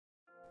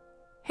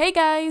Hey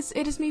guys,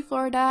 it is me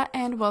Florydaa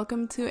and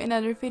welcome to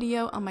another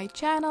video on my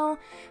channel.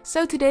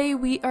 So today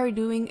we are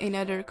doing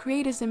another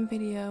Create a Sim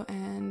video,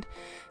 and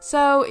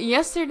so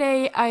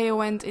yesterday I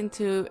went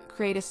into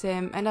Create a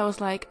Sim and I was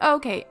like,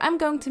 okay, I'm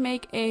going to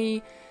make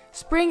a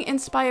spring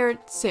inspired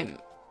sim.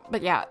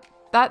 But yeah,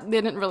 that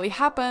didn't really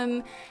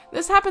happen.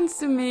 This happens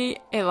to me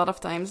a lot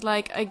of times.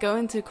 Like I go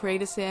into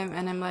Create a Sim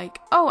and I'm like,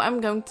 oh, I'm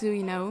going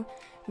to,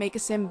 make a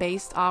sim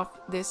based off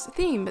this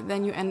theme, but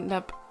then you end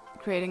up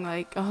creating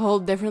like a whole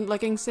different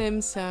looking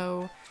sim.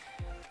 So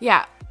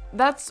yeah,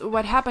 that's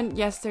what happened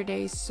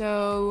yesterday.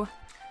 So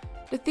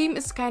the theme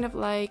is kind of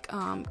like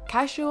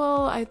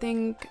casual. I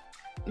think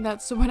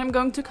that's what I'm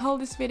going to call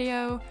this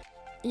video.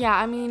 Yeah,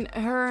 I mean,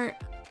 her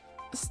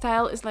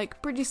style is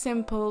like pretty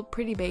simple,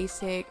 pretty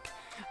basic,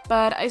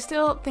 but I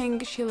still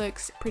think she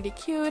looks pretty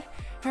cute.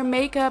 Her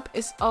makeup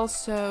is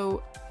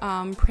also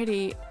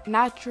pretty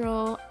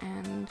natural,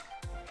 and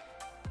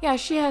yeah,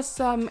 she has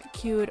some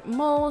cute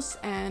moles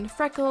and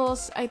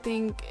freckles. I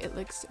think it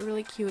looks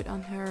really cute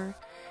on her.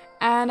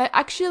 And I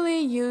actually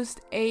used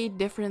a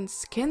different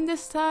skin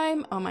this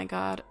time. Oh my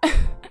god.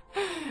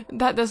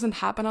 That doesn't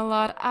happen a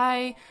lot.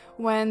 I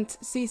went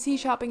CC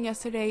shopping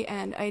yesterday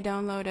and I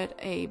downloaded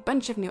a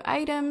bunch of new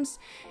items,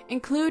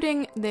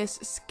 including this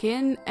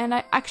skin, and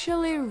I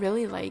actually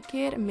really like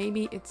it.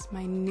 Maybe it's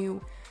my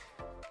new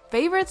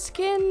favorite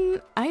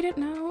skin? I don't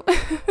know.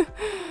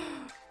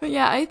 But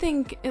yeah, I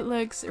think it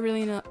looks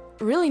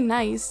really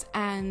nice,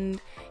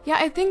 and yeah,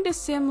 I think the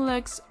sim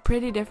looks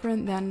pretty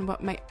different than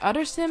what my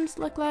other sims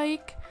look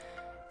like.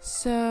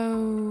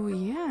 So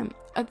yeah,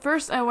 at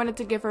first I wanted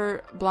to give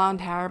her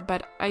blonde hair,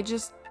 but I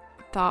just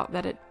thought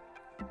that it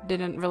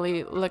didn't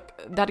really look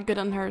that good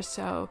on her,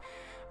 so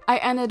I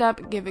ended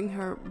up giving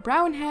her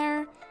brown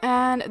hair.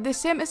 And the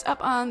sim is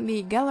up on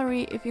the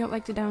gallery if you would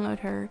like to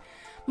download her.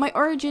 My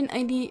origin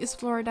ID is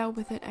Florydaa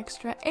with an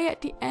extra A at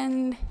the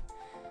end.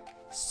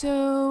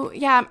 So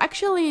yeah, I'm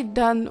actually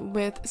done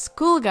with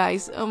school,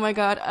 guys. Oh my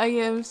god, I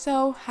am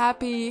so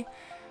happy.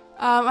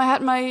 I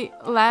had my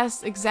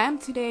last exam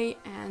today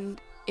and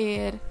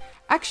it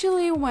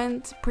actually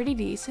went pretty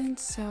decent,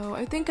 so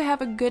I think I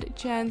have a good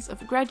chance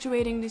of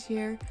graduating this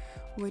year,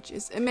 which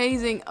is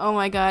amazing. Oh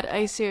my god,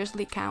 I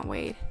seriously can't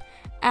wait.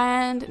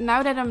 And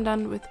now that I'm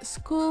done with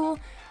school,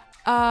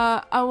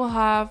 I will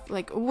have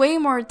like way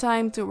more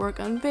time to work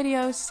on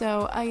videos,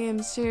 so I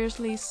am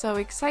seriously so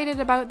excited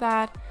about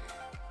that.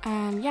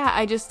 And yeah,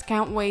 I just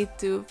can't wait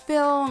to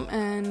film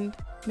and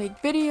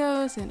make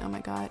videos, and oh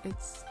my god,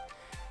 it's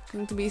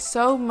going to be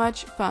so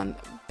much fun.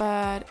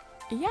 But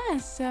yeah,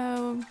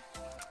 so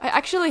I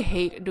actually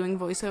hate doing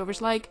voiceovers.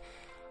 Like,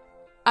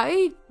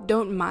 I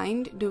don't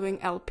mind doing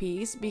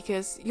LPs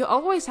because you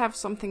always have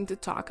something to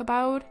talk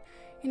about,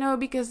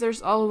 because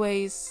there's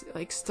always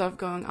like stuff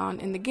going on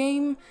in the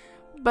game.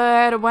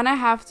 But when I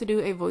have to do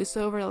a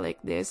voiceover like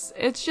this,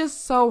 it's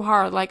just so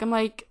hard. Like, I'm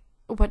like,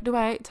 what do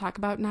I talk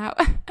about now?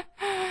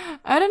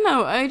 I don't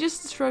know, I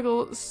just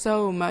struggle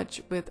so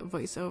much with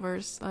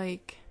voiceovers.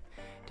 Like,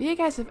 do you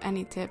guys have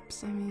any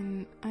tips? I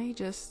mean, I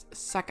just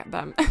suck at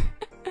them.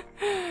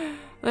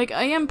 Like,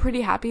 I am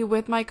pretty happy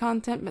with my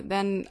content, but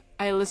then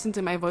I listen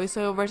to my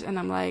voiceovers and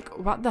I'm like,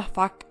 what the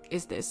fuck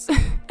is this?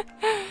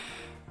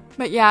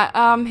 But yeah,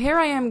 here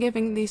I am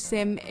giving the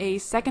sim a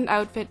second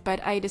outfit,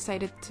 but I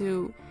decided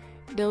to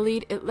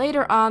delete it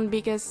later on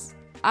because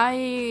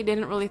I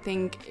didn't really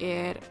think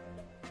it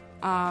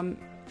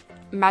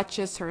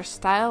matches her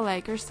style.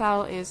 Like, her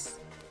style is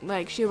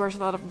like she wears a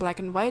lot of black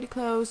and white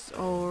clothes,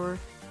 or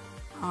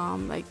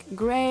like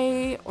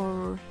gray,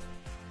 or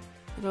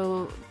a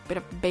little bit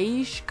of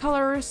beige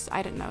colors,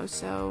 I don't know.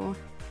 So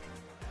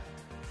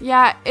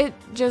yeah, it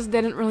just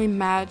didn't really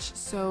match,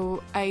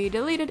 so I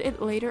deleted it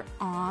later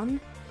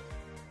on.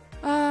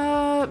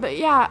 But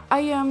yeah,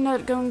 I'm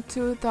not going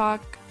to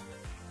talk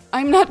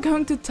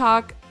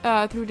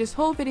through this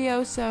whole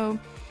video, so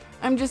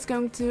I'm just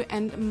going to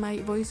end my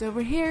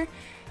voiceover here.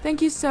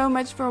 Thank you so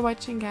much for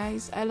watching,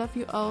 guys. I love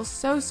you all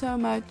so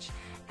much,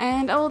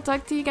 and I will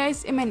talk to you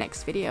guys in my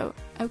next video.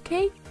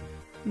 Okay?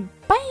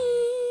 Bye!